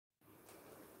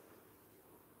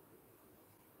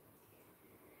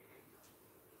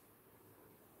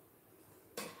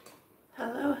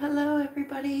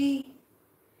everybody.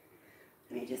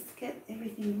 Let me just get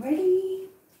everything ready.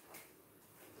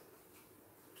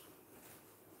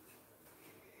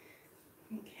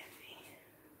 Okay.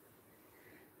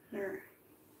 Alright.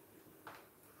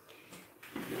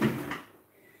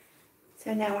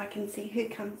 So now I can see who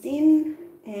comes in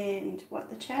and what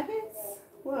the chat is.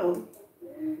 Whoa.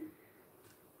 There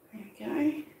we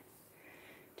go.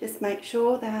 Just make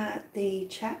sure that the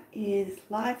chat is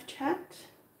live chat.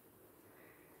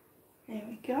 There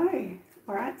we go.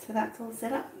 Alright, so that's all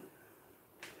set up.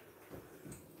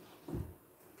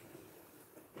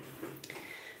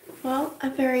 Well, a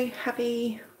very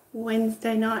happy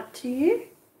Wednesday night to you.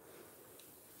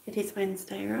 It is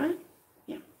Wednesday, right?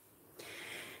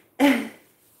 Yeah.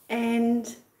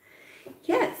 And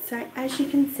yeah, so as you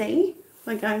can see,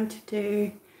 we're going to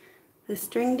do the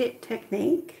string dip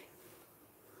technique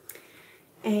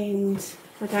and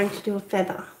we're going to do a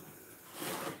feather.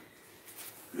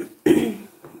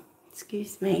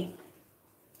 Excuse me.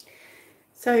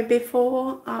 So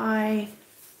before I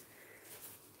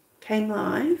came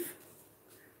live,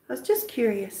 I was just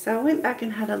curious, so I went back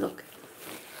and had a look,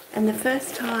 and the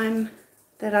first time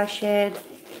that I shared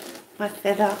my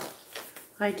feather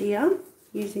idea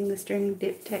using the string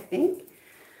dip technique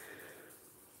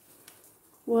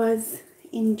was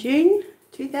in June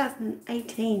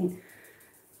 2018.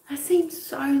 That seems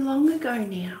so long ago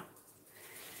now.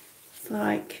 It's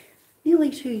like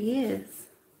nearly 2 years,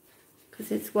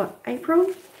 because it's what, April,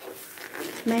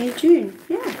 May, June,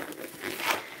 yeah.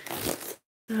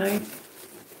 So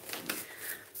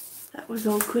that was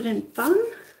all good and fun.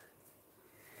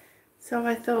 So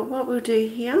I thought what we'll do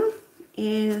here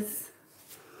is,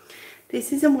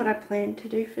 this isn't what I planned to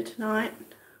do for tonight.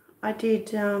 I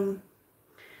did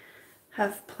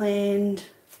have planned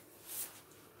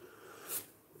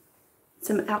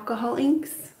some alcohol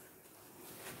inks,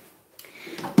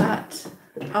 but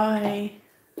I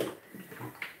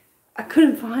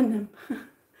couldn't find them.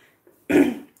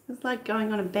 It was like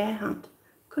going on a bear hunt.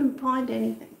 Couldn't find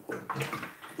anything.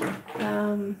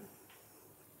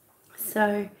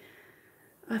 So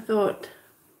I thought,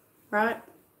 right,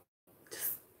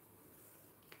 just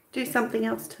do something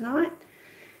else tonight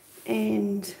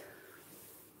and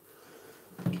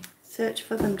search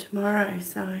for them tomorrow.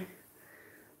 So I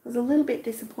was a little bit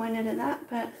disappointed at that,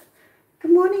 but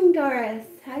good morning, Doris.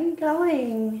 How are you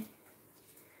going?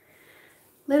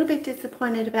 A little bit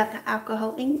disappointed about the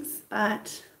alcohol inks,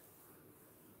 but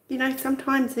you know,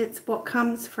 sometimes it's what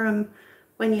comes from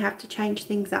when you have to change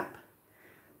things up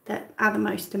that are the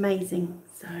most amazing.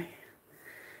 So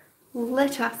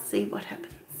let us see what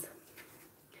happens.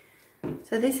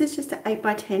 So this is just an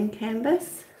 8x10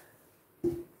 canvas,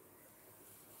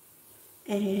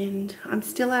 and I'm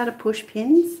still out of push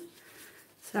pins,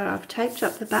 so I've taped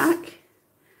up the back,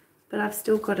 but I've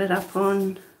still got it up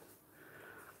on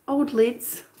old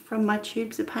lids from my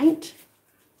tubes of paint,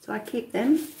 so I keep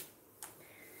them.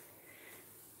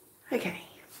 Okay,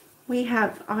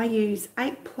 I use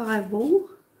 8-ply wool.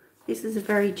 This is a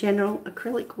very general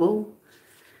acrylic wool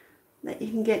that you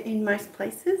can get in most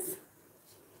places.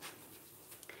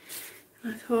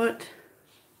 I thought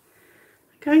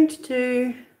I'm going to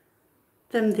do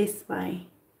them this way.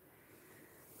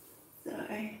 So,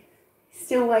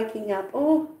 still waking up.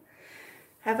 Oh,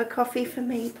 have a coffee for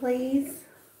me, please.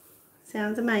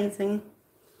 Sounds amazing.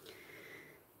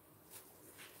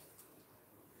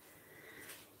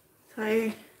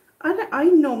 So I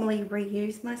normally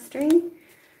reuse my string,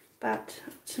 but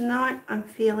tonight I'm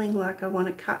feeling like I want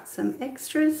to cut some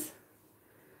extras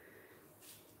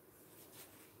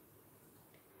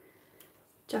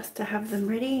just to have them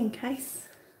ready in case.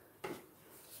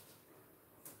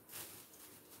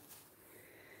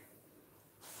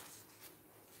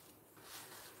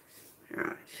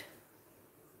 Alright,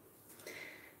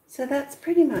 so that's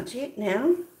pretty much it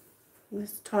now.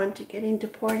 It's time to get into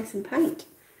pouring some paint.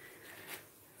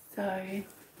 So,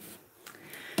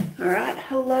 alright,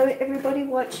 hello everybody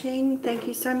watching. Thank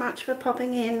you so much for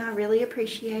popping in. I really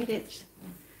appreciate it.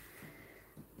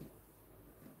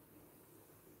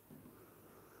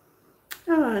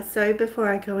 So before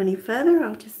I go any further,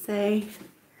 I'll just say,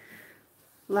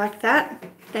 like that,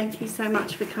 thank you so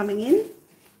much for coming in.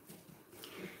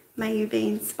 May you be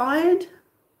inspired,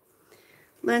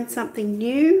 learn something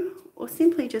new, or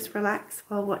simply just relax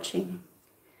while watching.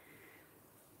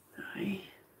 So,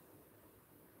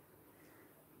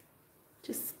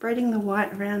 just spreading the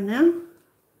white around now.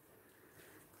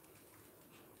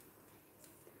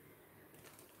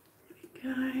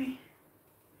 There we go.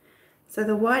 So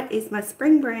the white is my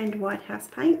Spring brand White House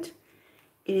paint.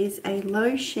 It is a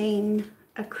low sheen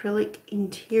acrylic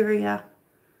interior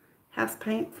house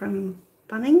paint from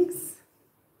Bunnings.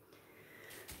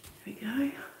 we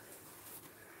go.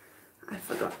 I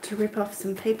forgot to rip off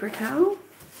some paper towel.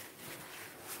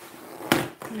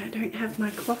 And I don't have my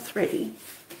cloth ready.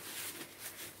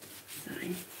 So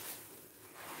there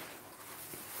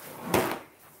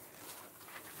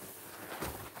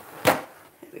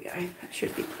we go. That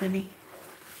should be plenty.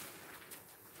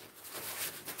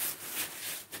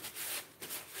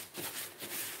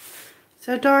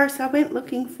 So Doris, I went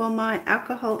looking for my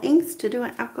alcohol inks to do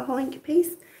an alcohol ink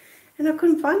piece and I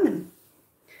couldn't find them.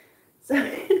 So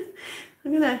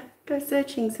I'm going to go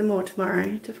searching some more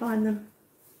tomorrow to find them.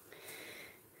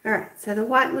 Alright, so the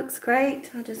white looks great.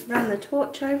 I'll just run the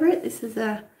torch over it. This is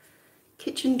a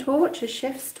kitchen torch, a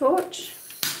chef's torch.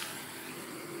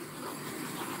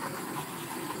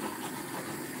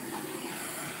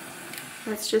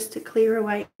 That's just to clear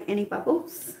away any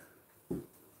bubbles.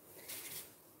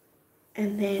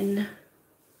 And then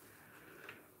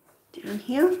down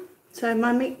here. So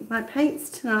my paints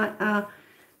tonight are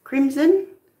crimson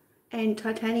and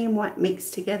titanium white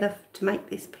mixed together to make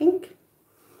this pink.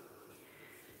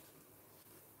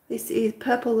 This is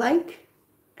Purple Lake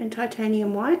and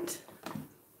titanium white.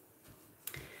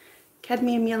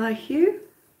 Cadmium yellow hue.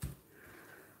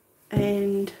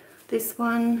 And this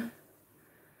one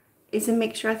is a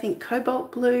mixture, I think,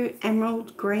 cobalt blue,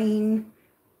 emerald green,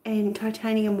 and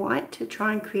titanium white to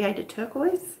try and create a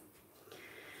turquoise.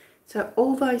 So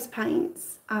all those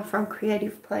paints are from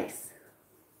Creative Place.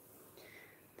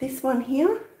 This one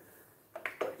here.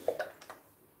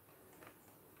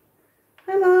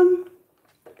 Hi Mum.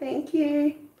 Thank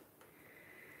you.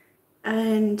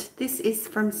 And this is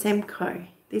from Semco.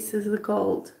 This is the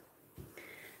gold.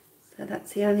 So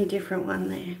that's the only different one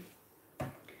there.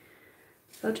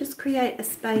 So I'll just create a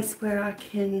space where I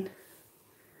can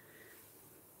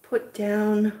put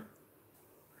down,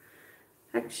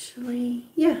 actually,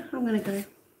 yeah, I'm going to go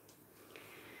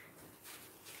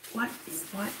wipe this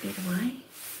white bit away.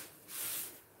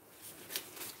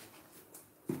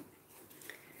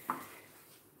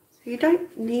 So you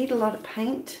don't need a lot of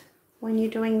paint when you're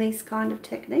doing these kind of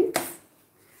techniques.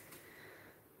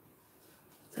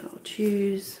 So I'll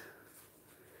choose,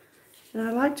 and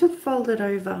I like to fold it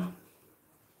over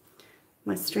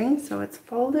my string so it's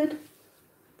folded.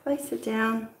 Place it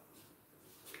down.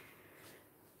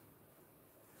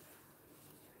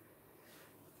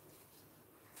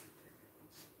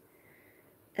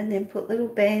 And then put little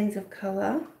bands of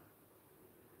colour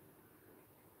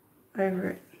over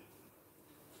it.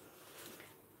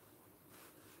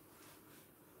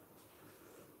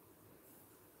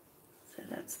 So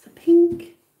that's the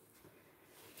pink.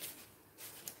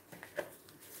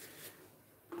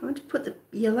 I want to put the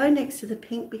yellow next to the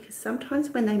pink because sometimes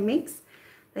when they mix,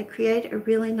 they create a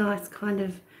really nice kind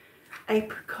of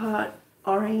apricot,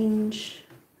 orange,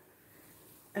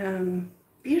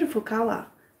 beautiful colour.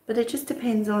 But it just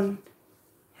depends on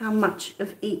how much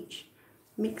of each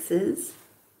mixes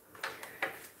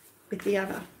with the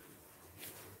other.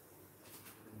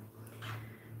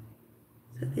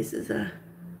 So this is a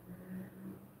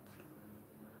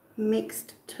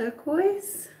mixed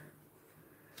turquoise.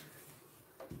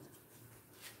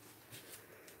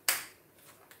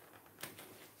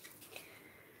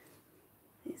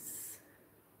 This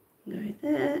go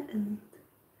there and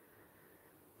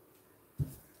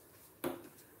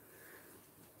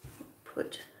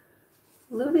put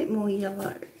a little bit more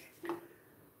yellow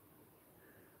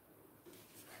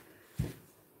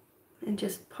and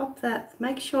just pop that,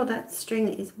 make sure that string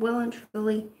is well and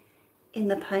truly in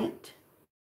the paint.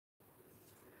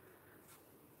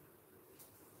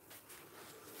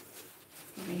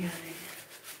 There we go.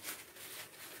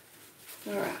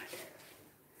 Alright.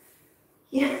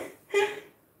 Yeah,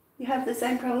 you have the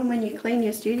same problem when you clean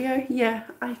your studio? Yeah,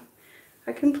 I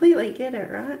completely get it,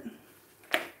 right?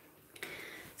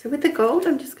 So with the gold,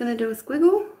 I'm just going to do a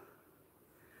squiggle.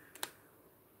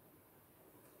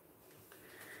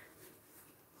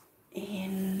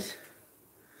 And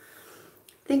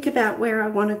think about where I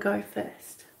want to go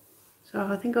first. So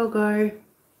I think I'll go,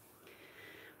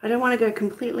 I don't want to go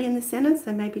completely in the center,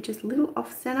 so maybe just a little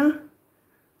off center, a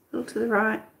little to the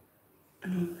right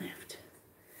and on the left.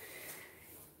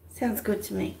 Sounds good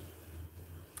to me.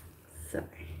 So,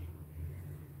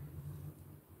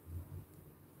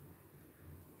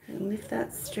 and lift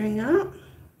that string up.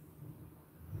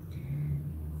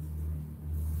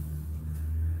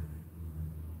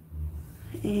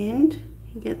 And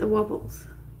you get the wobbles.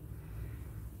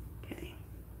 Okay.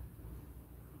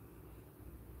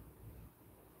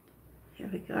 There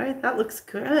we go. That looks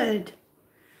good.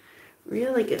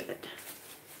 Really good.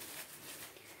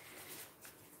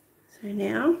 So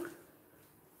now,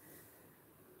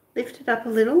 lift it up a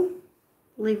little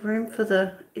leave room for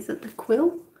the, is it the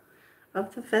quill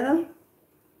of the feather?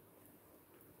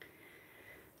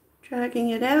 Dragging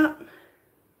it out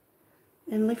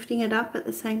and lifting it up at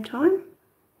the same time.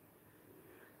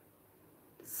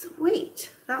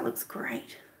 Sweet, that looks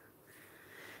great.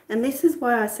 And this is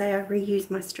why I say I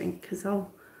reuse my string, because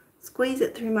I'll squeeze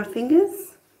it through my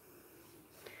fingers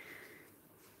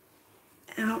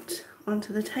out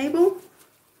onto the table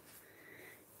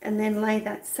and then lay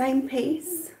that same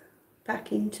piece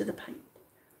back into the paint.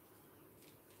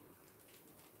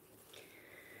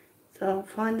 So I'll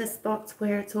find the spots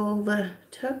where it's all the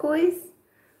turquoise,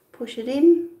 push it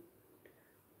in,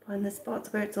 find the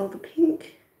spots where it's all the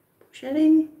pink, push it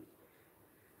in.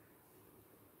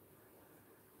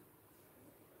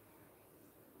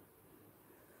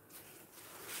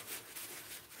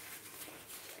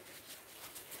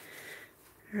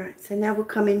 Alright, so now we'll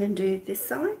come in and do this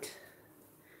side.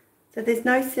 So there's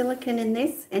no silicone in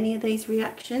this, any of these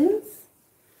reactions.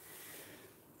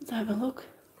 Let's have a look.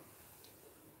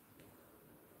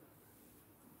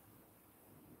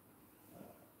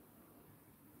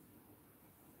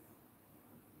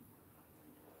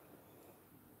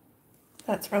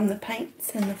 That's from the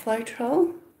paints and the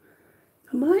Floetrol.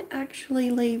 I might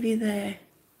actually leave you there.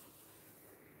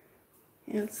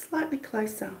 Yeah, it's slightly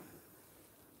closer.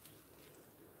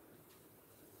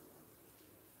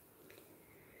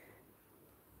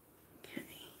 Okay.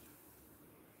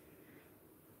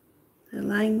 So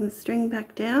laying the string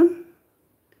back down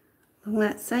along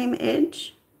that same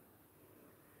edge.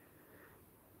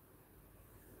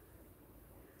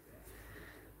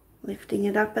 Lifting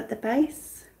it up at the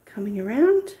base. Coming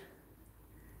around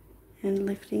and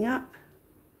lifting up,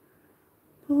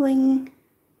 pulling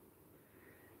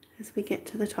as we get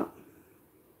to the top.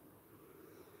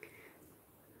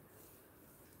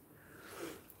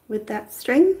 With that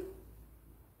string,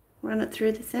 run it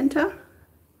through the center.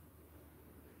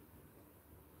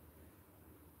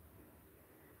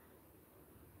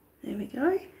 There we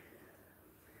go.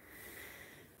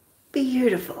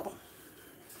 Beautiful.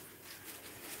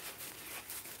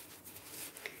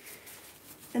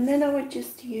 And then I would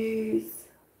just use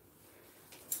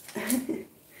the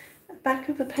back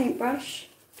of a paintbrush,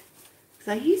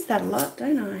 because I use that a lot,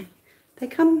 don't I?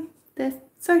 They're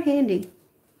so handy.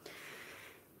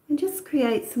 And just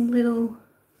create some little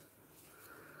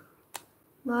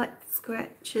light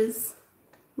scratches,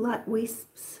 light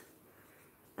wisps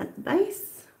at the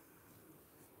base.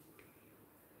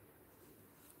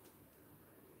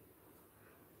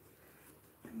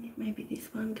 And maybe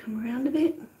this one come around a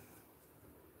bit.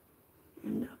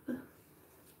 And up.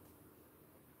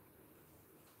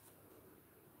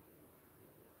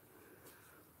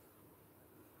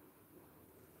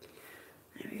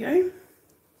 There we go.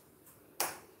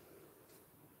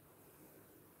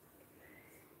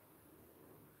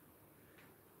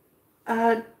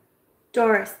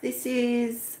 Doris, this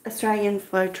is Australian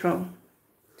Floetrol.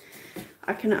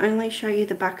 I can only show you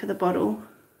the back of the bottle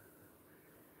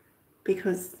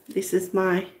because this is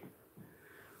my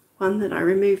one that I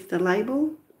remove the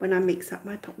label when I mix up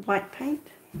my white paint.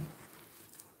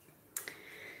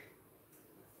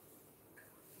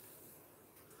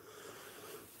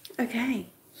 Okay,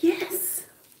 yes,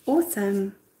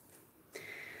 awesome.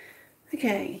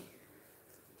 Okay,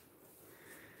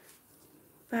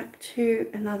 back to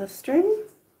another string,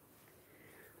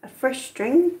 a fresh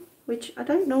string, which I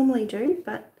don't normally do,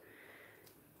 but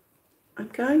I'm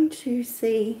going to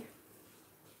see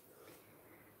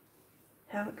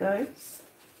how it goes.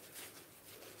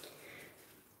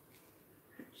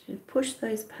 Should push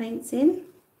those paints in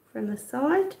from the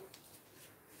side.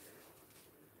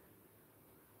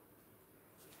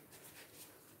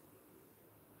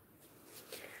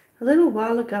 A little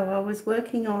while ago I was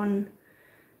working on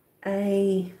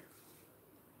a,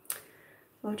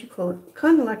 what do you call it,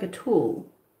 kind of like a tool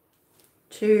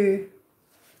to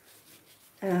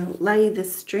lay the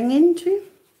string into.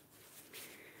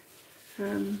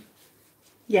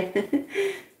 Yeah,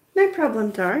 no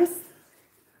problem, Doris.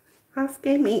 Ask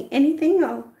me anything,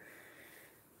 I'll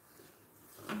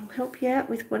help you out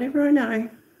with whatever I know.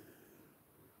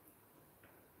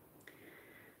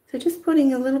 So just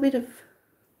putting a little bit of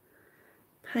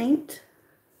paint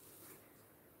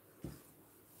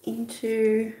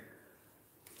into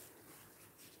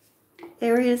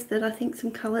areas that I think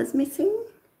some colour's missing,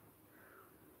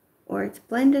 or it's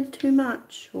blended too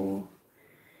much, or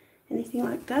anything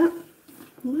like that.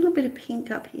 A little bit of pink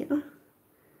up here.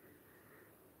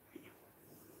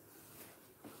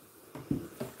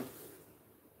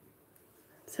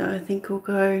 So I think we'll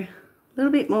go a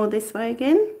little bit more this way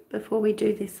again before we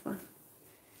do this one.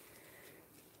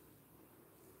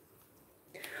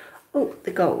 Oh,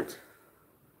 the gold.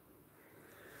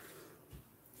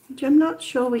 Which I'm not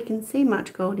sure we can see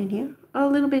much gold in here. Oh,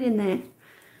 a little bit in there.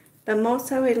 But more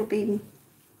so it'll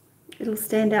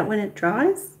stand out when it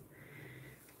dries,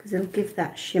 because it'll give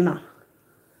that shimmer.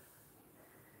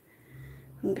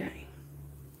 Okay.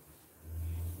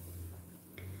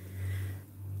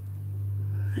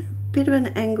 A bit of an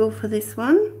angle for this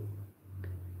one.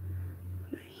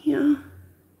 Here.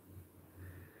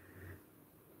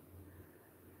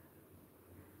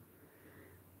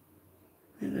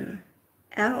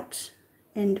 Out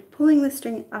and pulling the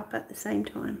string up at the same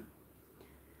time.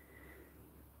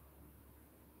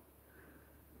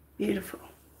 Beautiful.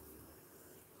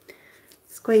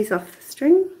 Squeeze off the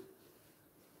string.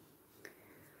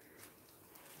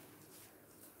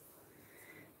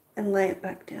 And lay it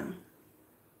back down.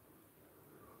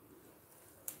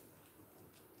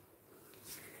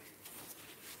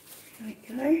 There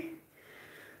we go.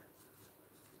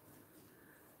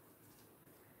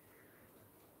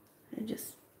 And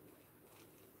just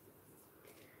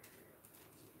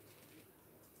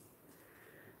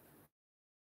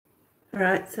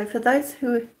alright, so for those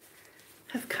who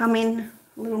have come in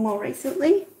a little more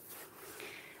recently,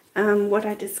 what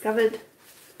I discovered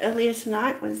earlier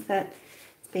tonight was that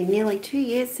it's been nearly 2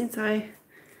 years since I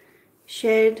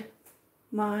shared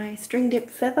my string dip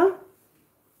feather.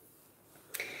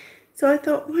 So I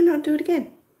thought, why not do it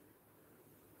again?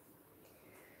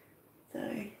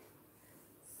 So,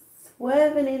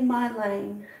 swerving in my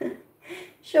lane.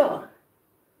 Sure.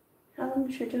 How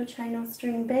long should your chain or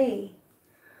string be?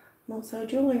 I'm also a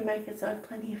jewellery maker, so I have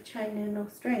plenty of chain and or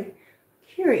string.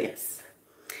 Curious.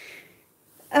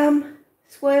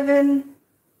 Swerving,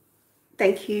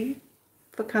 thank you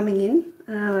for coming in.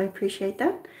 I appreciate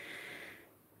that.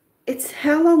 It's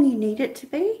how long you need it to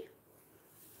be.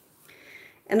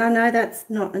 And I know that's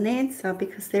not an answer,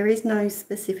 because there is no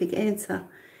specific answer.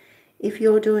 If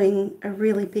you're doing a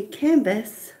really big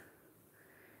canvas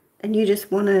and you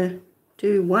just want to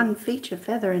do one feature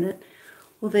feather in it,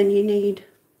 well then you need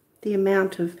the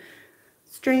amount of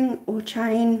string or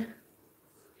chain,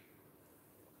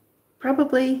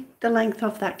 probably the length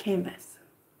of that canvas.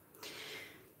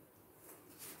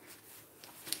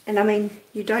 And I mean,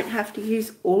 you don't have to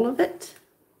use all of it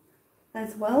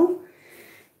as well,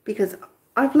 because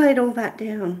I've laid all that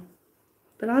down,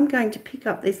 but I'm going to pick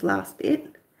up this last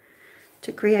bit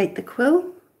to create the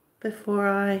quill before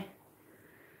I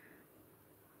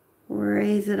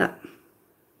raise it up.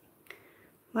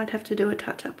 Might have to do a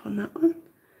touch up on that one.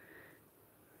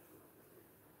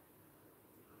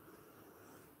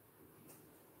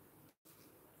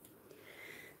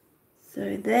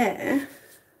 So there.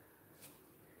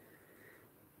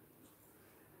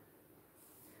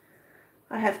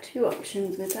 I have two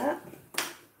options with that.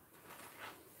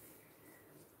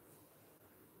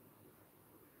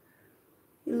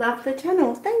 You love the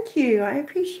channel. Thank you. I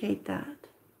appreciate that.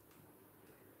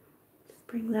 Just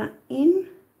bring that in.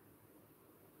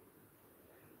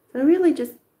 So really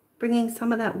just bringing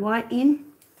some of that white in.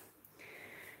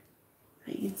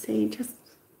 You can see just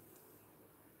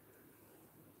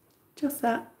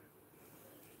that.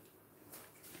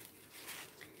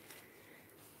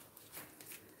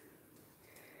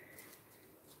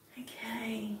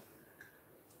 Okay.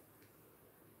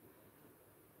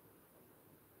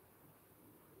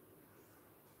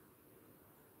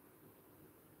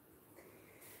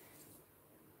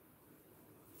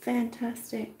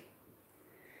 Fantastic.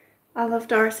 I love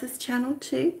Doris's channel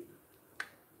too.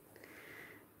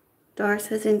 Doris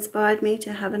has inspired me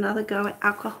to have another go at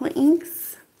alcohol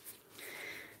inks.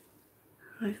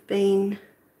 I've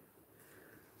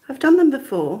done them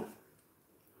before,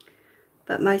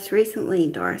 but most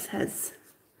recently Doris has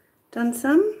done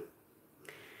some,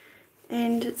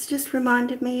 and it's just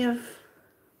reminded me of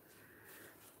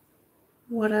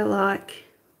what I like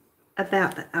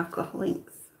about the alcohol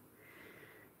inks.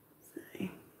 So,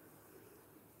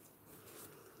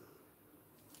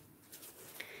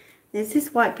 there's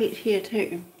this white bit here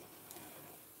too.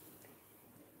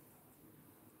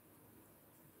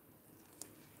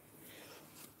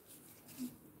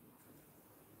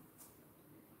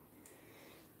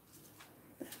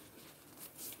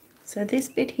 So this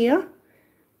bit here,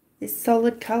 this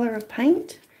solid colour of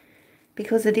paint,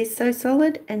 because it is so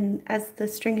solid, and as the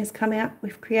string has come out,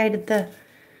 we've created the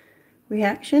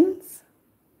reactions.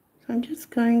 So I'm just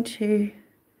going to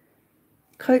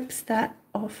coax that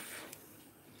off.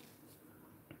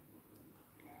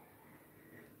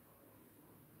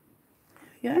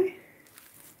 There we go.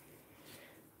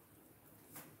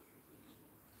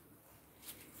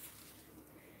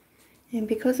 And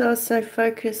because I was so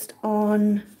focused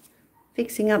on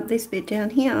fixing up this bit down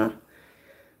here,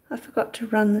 I forgot to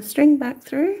run the string back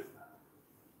through.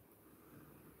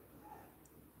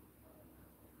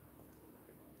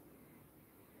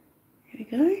 Here we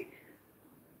go.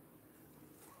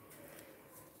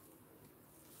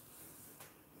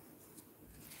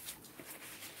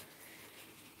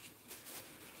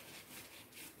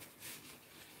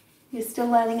 You're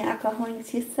still adding alcohol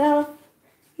into yourself.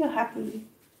 You're happy.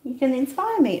 You can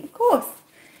inspire me, of course.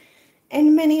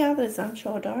 And many others, I'm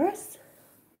sure, Doris.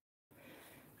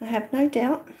 I have no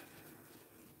doubt.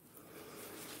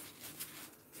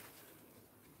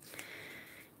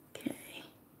 Okay.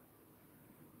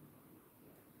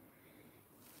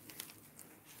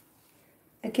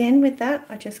 Again, with that,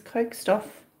 I just coaxed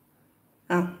off.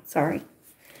 Oh, sorry.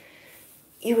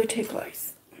 You were too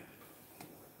close.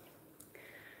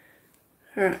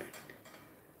 All right.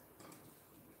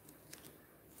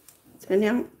 So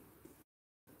now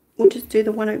we'll just do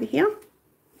the one over here.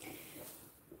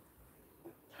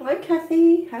 Hello,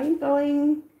 Kathy. How are you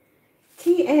going?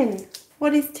 TN.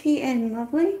 What is TN,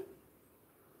 lovely?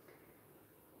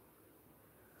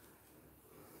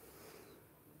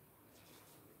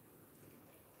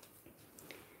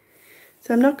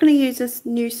 So I'm not going to use this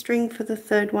new string for the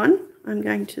third one. I'm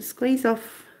going to squeeze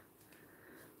off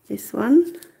this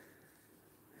one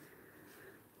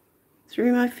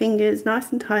through my fingers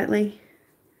nice and tightly.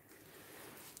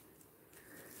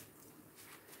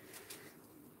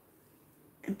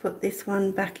 And put this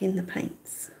one back in the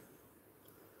paints.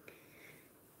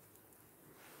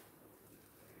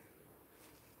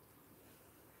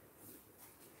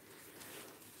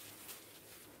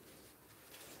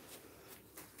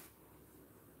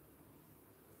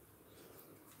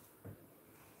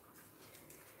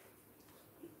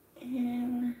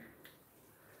 And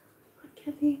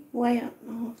Kathy, way up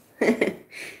north.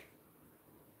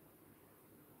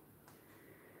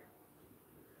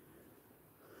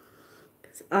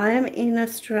 I am in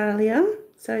Australia,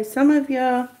 so some of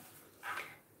your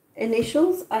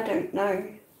initials I don't know.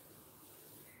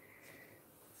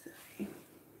 So, here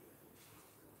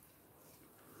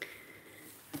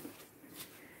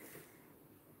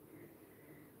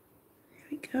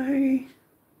we go.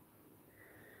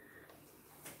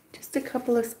 Just a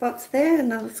couple of spots there,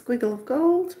 another squiggle of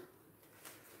gold.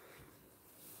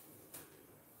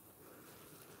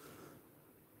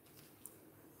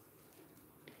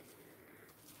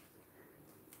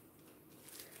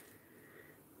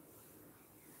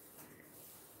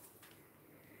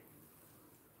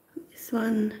 This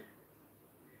one,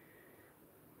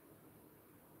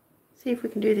 see if we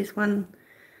can do this one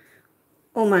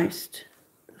almost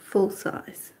full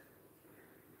size.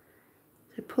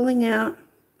 So pulling out,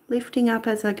 lifting up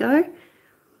as I go,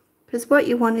 because what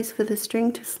you want is for the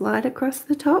string to slide across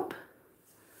the top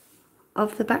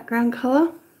of the background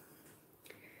colour.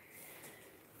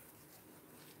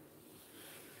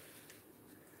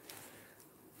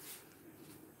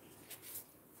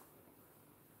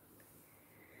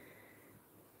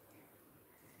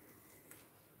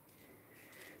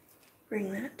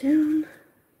 Bring that down.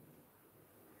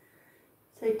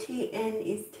 So TN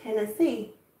is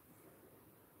Tennessee.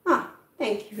 Ah,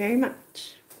 thank you very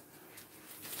much.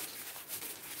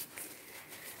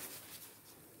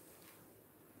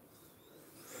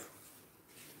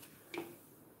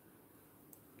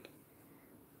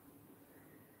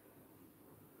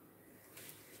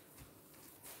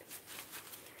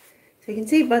 So you can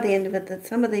see by the end of it that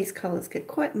some of these colours get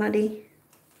quite muddy.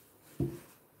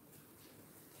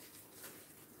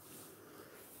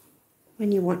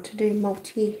 When you want to do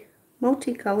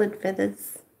multi-coloured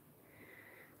feathers.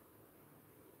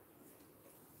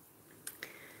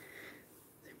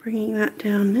 So bringing that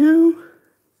down now.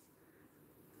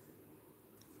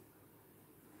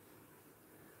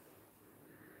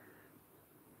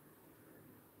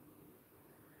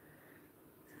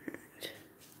 Right.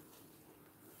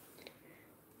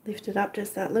 Lift it up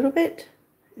just that little bit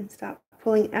and start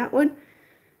pulling outward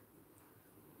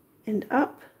and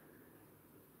up.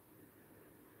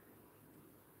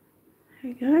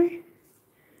 There we go.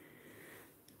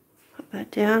 Pop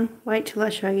that down. Wait till I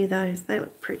show you those. They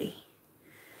look pretty.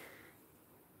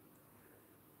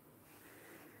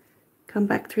 Come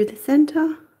back through the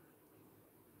centre.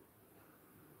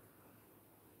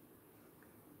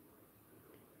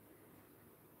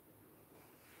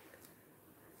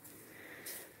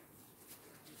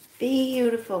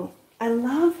 Beautiful. I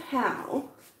love how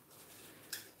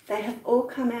they have all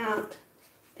come out.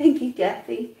 Thank you,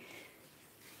 Kathy.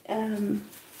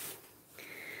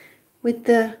 With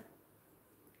the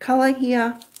colour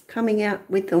here coming out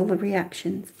with all the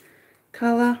reactions.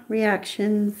 Colour,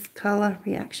 reactions, colour,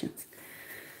 reactions.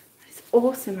 It's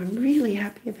awesome. I'm really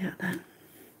happy about that.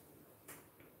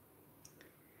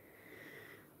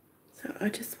 So I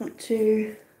just want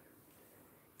to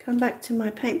come back to my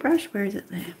paintbrush. Where is it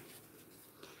there?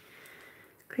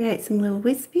 Create some little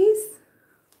wispies.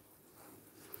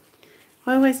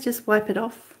 I always just wipe it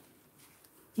off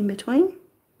in between.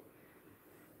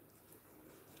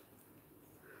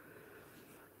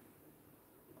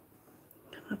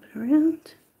 Come up and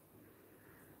around.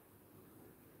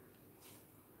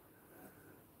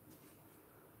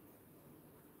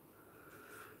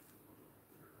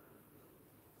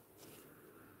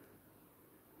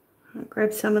 I'll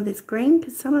grab some of this green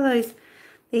because some of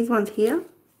these ones here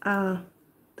are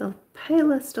the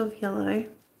palest of yellow.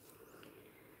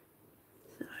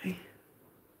 So there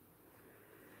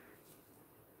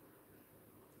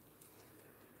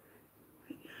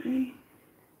we go.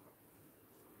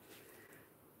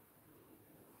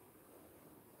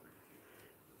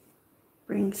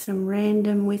 Bring some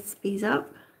random wispies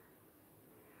up.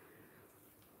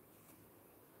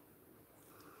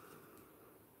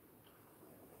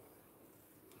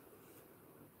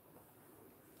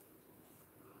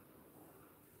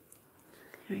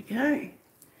 There we go.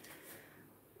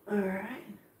 All right.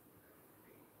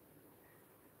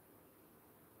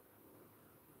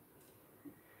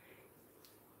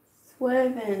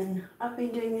 Swerving. I've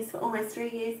been doing this for almost 3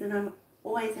 years and I'm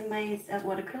always amazed at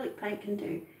what acrylic paint can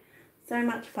do. So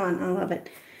much fun. I love it.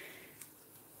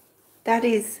 That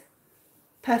is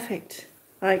perfect.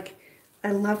 Like,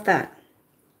 I love that.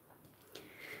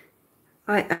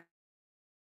 I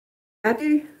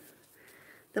do.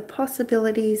 The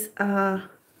possibilities are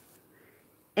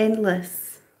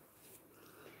endless.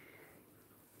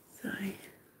 So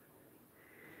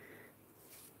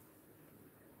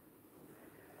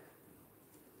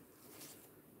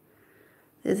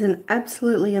there's an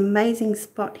absolutely amazing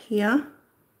spot here.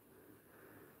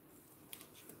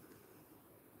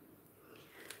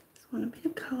 Just want a bit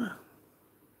of colour.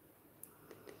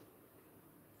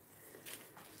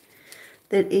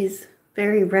 That is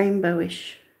very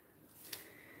rainbowish.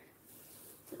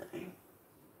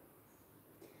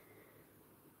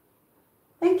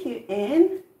 Thank you,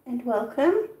 Anne, and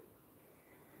welcome.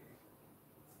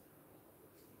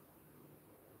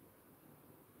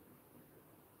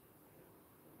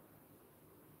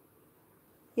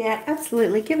 Yeah,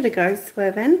 absolutely. Give it a go,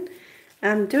 Swervin.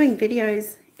 Doing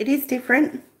videos, it is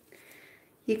different.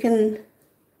 You can,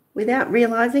 without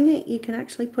realising it, you can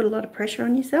actually put a lot of pressure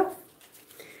on yourself.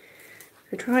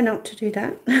 So try not to do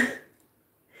that.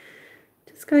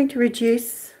 Just going to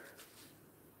reduce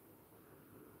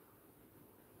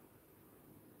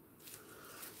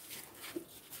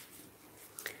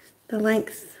the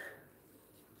length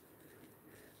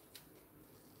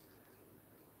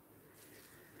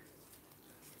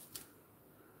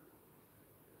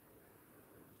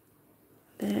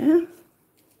there.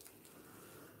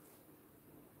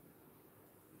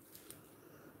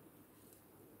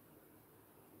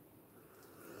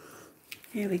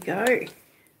 There we go.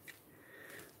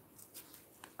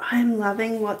 I'm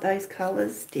loving what those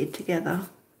colours did together.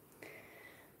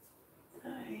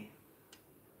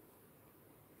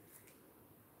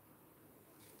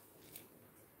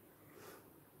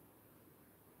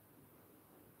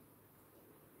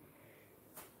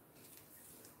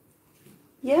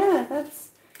 Yeah, that's,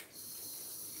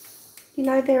 you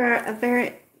know, there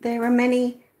are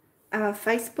many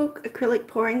Facebook acrylic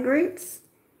pouring groups.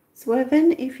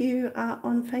 Swervin, if you are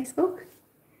on Facebook,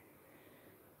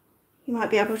 you might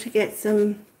be able to get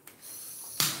some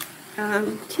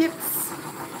tips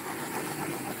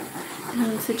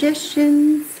and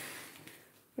suggestions,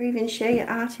 or even share your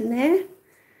art in there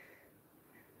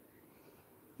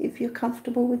if you're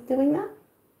comfortable with doing that.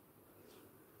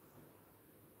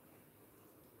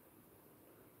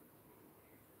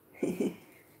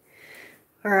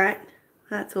 All right,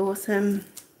 that's awesome.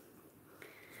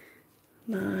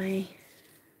 There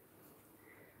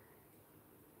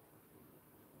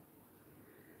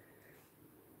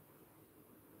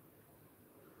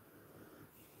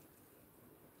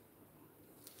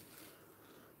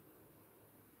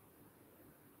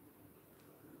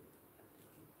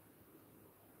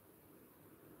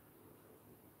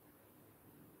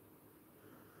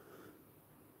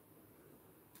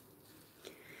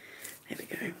we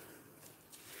go.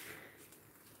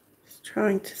 Just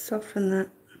trying to soften that.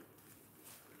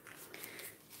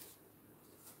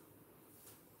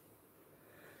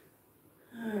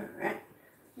 All right.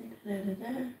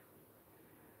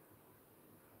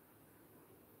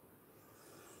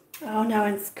 Oh, no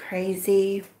one's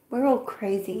crazy. We're all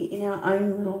crazy in our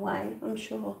own little way, I'm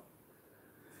sure.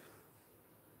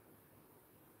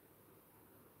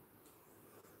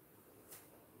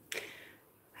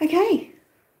 Okay.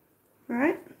 All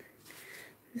right.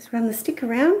 Just run the stick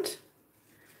around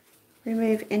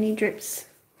remove any drips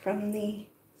from the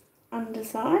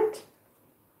underside.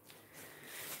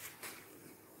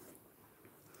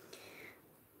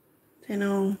 Then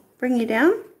I'll bring you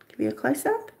down, give you a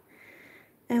close-up,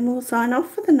 and we'll sign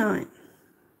off for the night.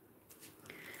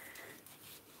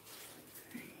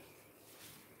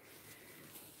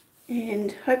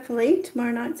 And hopefully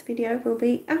tomorrow night's video will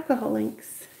be alcohol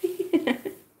inks.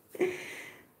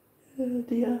 Oh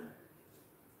dear.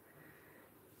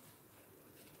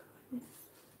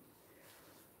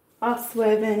 Oh,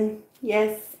 swerving,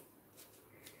 yes.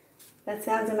 That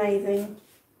sounds amazing.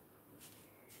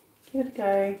 Give it a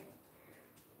go.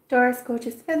 Doris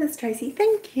Gorgeous Feathers Tracey,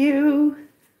 thank you.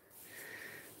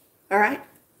 Alright,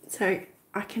 so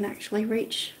I can actually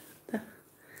reach the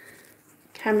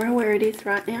camera where it is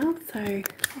right now, so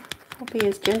I'll be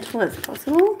as gentle as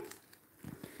possible.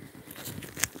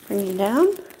 Bring you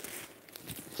down.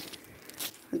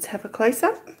 Let's have a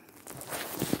close-up.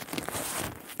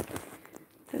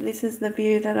 So this is the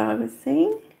view that I was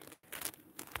seeing.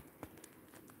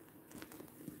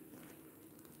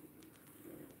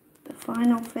 The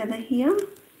final feather here.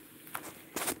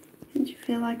 And you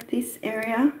feel like this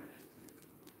area,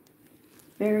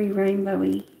 very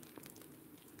rainbowy.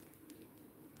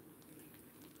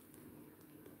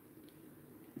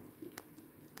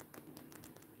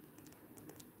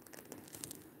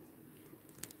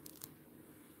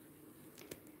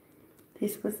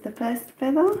 This was the first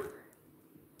feather.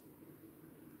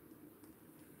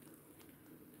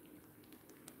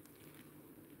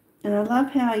 And I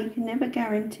love how you can never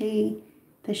guarantee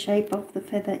the shape of the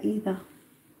feather either.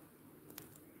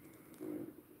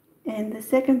 And the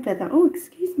second feather, oh,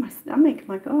 excuse my stomach,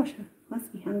 my gosh, I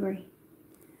must be hungry.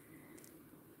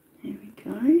 There we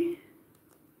go.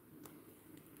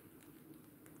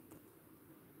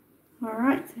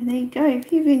 Alright, so there you go.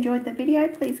 If you've enjoyed the video,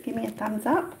 please give me a thumbs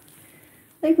up.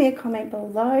 Leave me a comment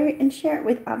below and share it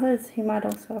with others who might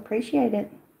also appreciate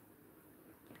it.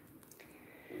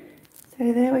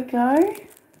 So there we go.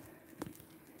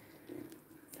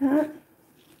 That.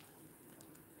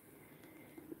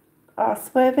 Oh,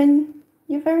 Swervin,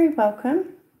 you're very welcome.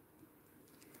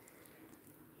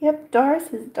 Yep, Doris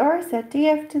is Doris at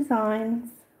DF Designs.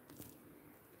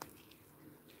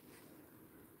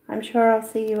 I'm sure I'll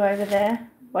see you over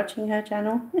there watching her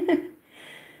channel.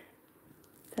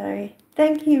 So,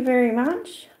 thank you very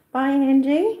much. Bye,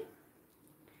 Angie.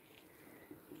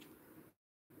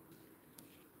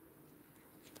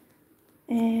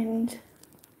 And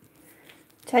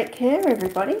take care,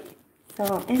 everybody. So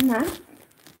I'll end that,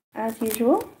 as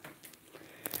usual.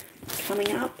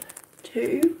 Coming up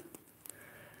to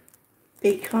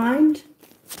be kind,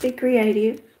 be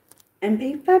creative, and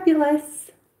be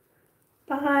fabulous.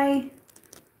 Bye.